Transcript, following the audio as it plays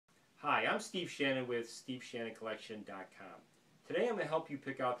Hi, I'm Steve Shannon with SteveShannonCollection.com. Today I'm going to help you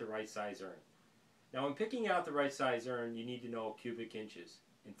pick out the right size urn. Now when picking out the right size urn, you need to know cubic inches.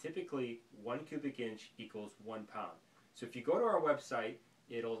 And typically 1 cubic inch equals 1 pound. So if you go to our website,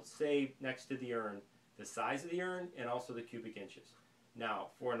 it'll say next to the urn the size of the urn and also the cubic inches. Now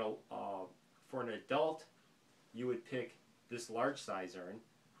for an adult, you would pick this large size urn.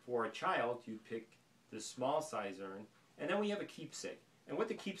 For a child, you'd pick this small size urn. And then we have a keepsake. And what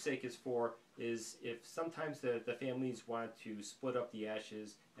the keepsake is for is if sometimes the families want to split up the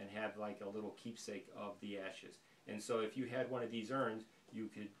ashes and have like a little keepsake of the ashes. And so if you had one of these urns, you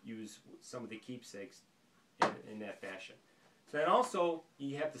could use some of the keepsakes in that fashion. So then also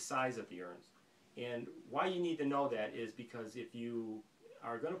you have the size of the urns. And why you need to know that is because if you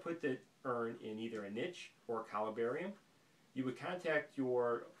are going to put the urn in either a niche or a columbarium, you would contact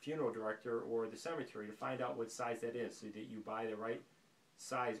your funeral director or the cemetery to find out what size that is so that you buy the right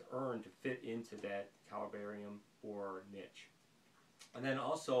size urn to fit into that columbarium or niche. And then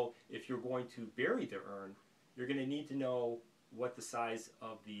also, if you're going to bury the urn, you're going to need to know what the size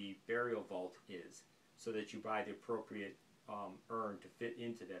of the burial vault is so that you buy the appropriate urn to fit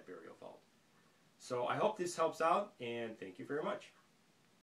into that burial vault. So I hope this helps out, and thank you very much.